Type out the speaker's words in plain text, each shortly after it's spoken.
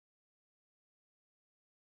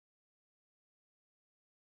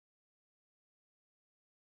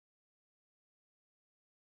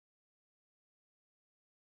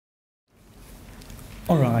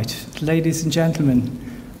All right, ladies and gentlemen,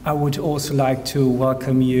 I would also like to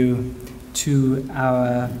welcome you to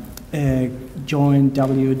our joint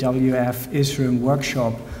WWF ISRIM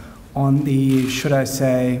workshop on the, should I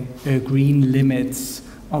say, green limits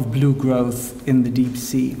of blue growth in the deep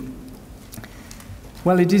sea.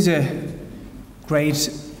 Well, it is a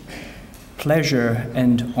great pleasure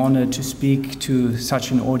and honor to speak to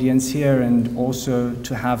such an audience here, and also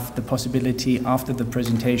to have the possibility after the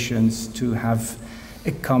presentations to have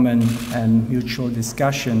a common and mutual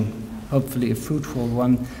discussion, hopefully a fruitful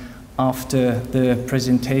one, after the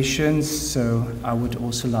presentations. So I would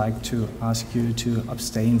also like to ask you to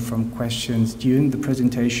abstain from questions during the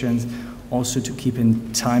presentations, also to keep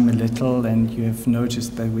in time a little, and you have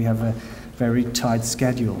noticed that we have a very tight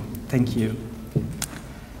schedule. Thank you.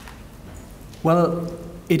 Well,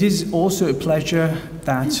 it is also a pleasure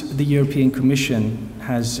that the European Commission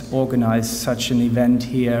has organized such an event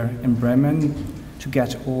here in Bremen to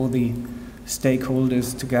get all the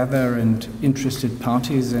stakeholders together and interested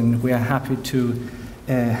parties, and we are happy to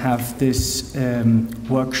have this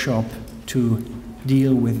workshop to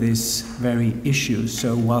deal with this very issue.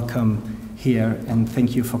 So welcome here and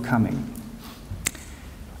thank you for coming.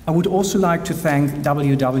 I would also like to thank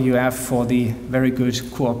WWF for the very good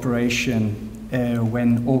cooperation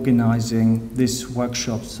when organizing this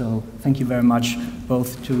workshop. So thank you very much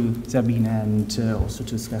both to Sabine and also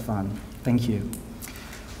to Stefan. Thank you.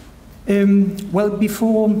 Well,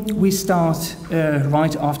 before we start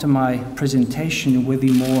right after my presentation with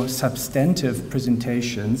the more substantive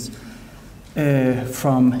presentations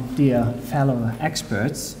from dear fellow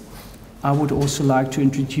experts, I would also like to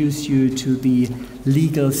introduce you to the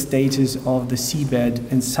legal status of the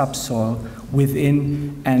seabed and subsoil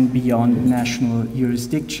within and beyond national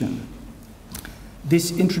jurisdiction.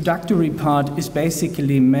 This introductory part is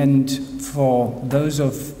basically meant for those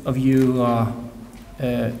of you who are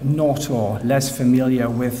not or less familiar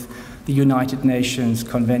with the United Nations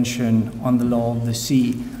Convention on the Law of the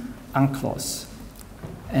Sea, UNCLOS.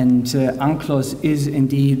 And UNCLOS is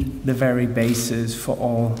indeed the very basis for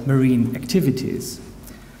all marine activities.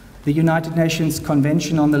 The United Nations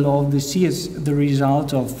Convention on the Law of the Sea is the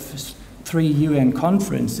result of 3 UN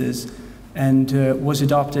conferences and was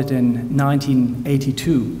adopted in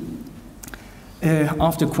 1982.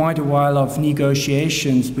 After quite a while of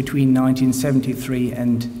negotiations between 1973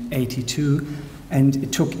 and 82, and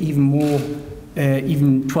it took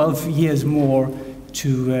even 12 years more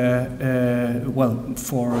to,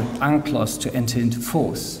 for UNCLOS to enter into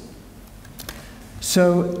force.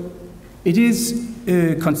 So it is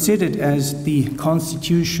considered as the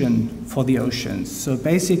constitution for the oceans. So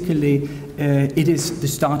basically, it is the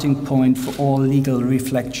starting point for all legal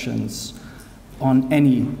reflections on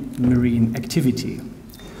any marine activity.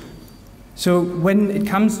 So when it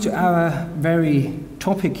comes to our very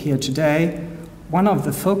topic here today, one of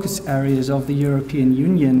the focus areas of the European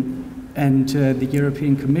Union and the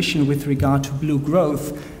European Commission with regard to blue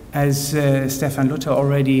growth, as Stefan Luther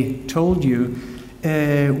already told you,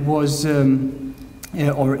 is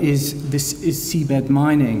seabed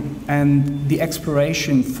mining and the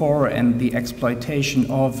exploration for and the exploitation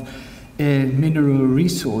of mineral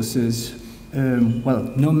resources,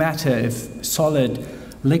 no matter if solid,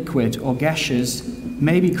 liquid or gaseous,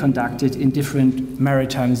 may be conducted in different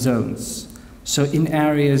maritime zones. So in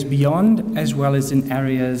areas beyond as well as in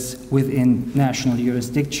areas within national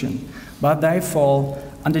jurisdiction. But they fall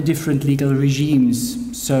under different legal regimes.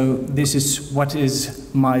 So this is what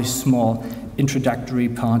is my small introductory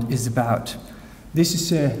part is about. This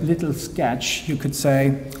is a little sketch, you could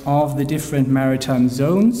say, of the different maritime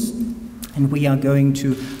zones. And we are going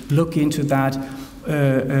to look into that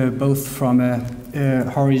both from a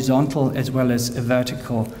horizontal as well as a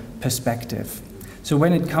vertical perspective. So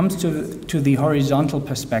when it comes to the horizontal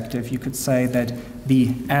perspective, you could say that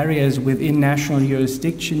the areas within national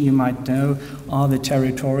jurisdiction, you might know, are the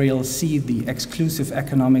territorial sea, the exclusive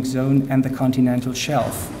economic zone, and the continental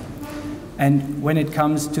shelf. And when it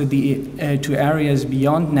comes to the to areas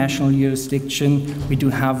beyond national jurisdiction, we do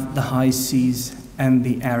have the high seas and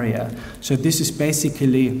the area. So this is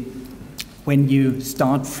basically when you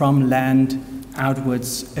start from land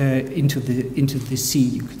outwards into the sea,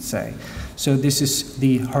 you could say. So this is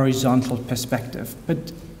the horizontal perspective.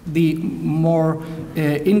 But the more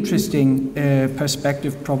interesting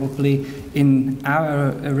perspective probably in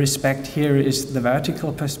our respect here is the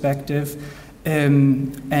vertical perspective.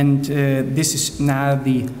 This is now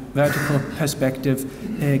the vertical perspective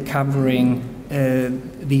covering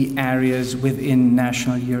the areas within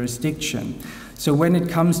national jurisdiction. So when it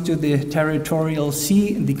comes to the territorial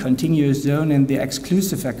sea, the continuous zone and the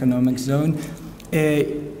exclusive economic zone,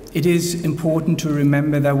 it is important to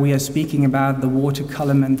remember that we are speaking about the water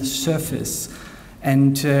column and the surface.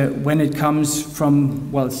 And when it comes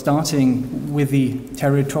from, well, starting with the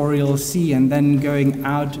territorial sea and then going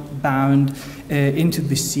outbound into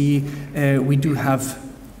the sea, we do have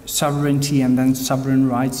sovereignty and then sovereign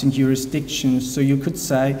rights and jurisdictions. So you could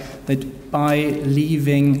say that by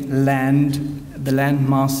leaving land, the land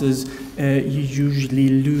masses, you usually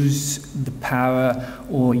lose the power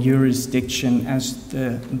or jurisdiction, as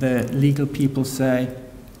the legal people say,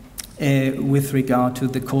 with regard to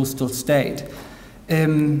the coastal state.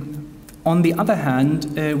 On the other hand,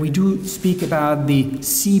 we do speak about the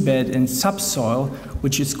seabed and subsoil,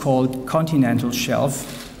 which is called continental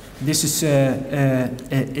shelf. This is a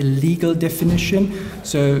legal definition.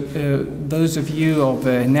 So those of you of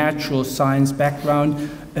a natural science background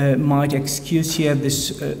might excuse here.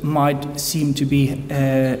 This might seem to be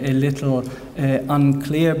a little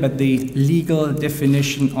unclear, but the legal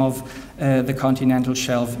definition of the continental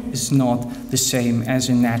shelf is not the same as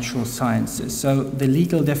in natural sciences. So the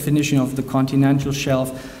legal definition of the continental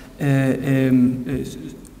shelf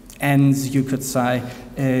ends, you could say,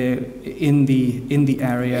 in the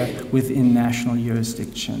area within national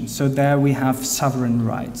jurisdiction. So there we have sovereign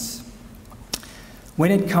rights.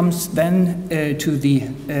 When it comes then to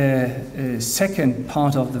the second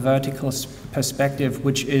part of the vertical perspective,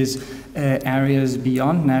 which is areas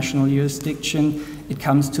beyond national jurisdiction, it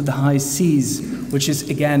comes to the high seas, which is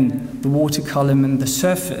again the water column and the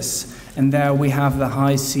surface. And there we have the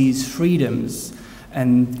high seas freedoms.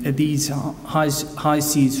 And these high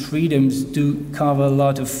seas freedoms do cover a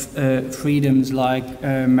lot of freedoms like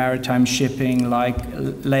maritime shipping, like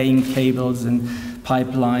laying cables and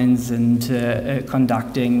pipelines and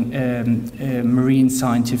conducting marine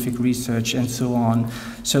scientific research and so on.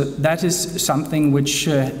 So that is something which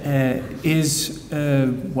is,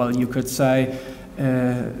 well, you could say,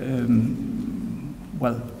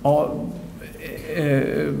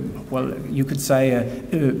 you could say a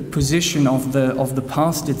position of the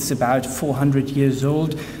past. It's about 400 years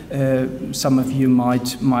old. Some of you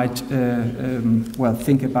might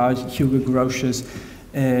think about Hugo Grotius,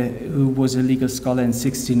 who was a legal scholar in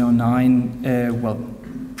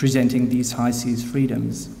 1609, presenting these high seas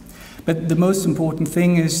freedoms. But the most important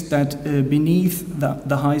thing is that beneath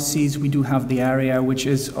the high seas we do have the area which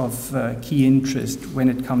is of key interest when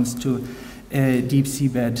it comes to deep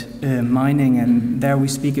seabed mining, and there we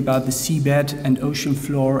speak about the seabed and ocean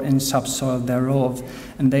floor and subsoil thereof,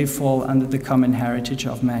 and they fall under the common heritage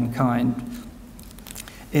of mankind.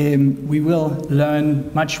 We will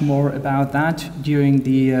learn much more about that during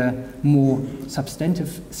the more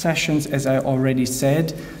substantive sessions, as I already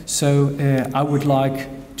said. So I would like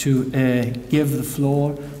to give the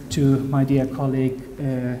floor to my dear colleague,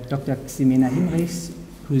 Dr. Ximena Hinrichs,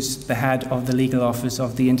 who's the head of the legal office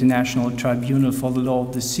of the International Tribunal for the Law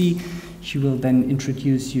of the Sea. She will then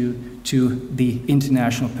introduce you to the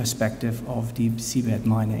international perspective of deep seabed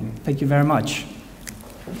mining. Thank you very much.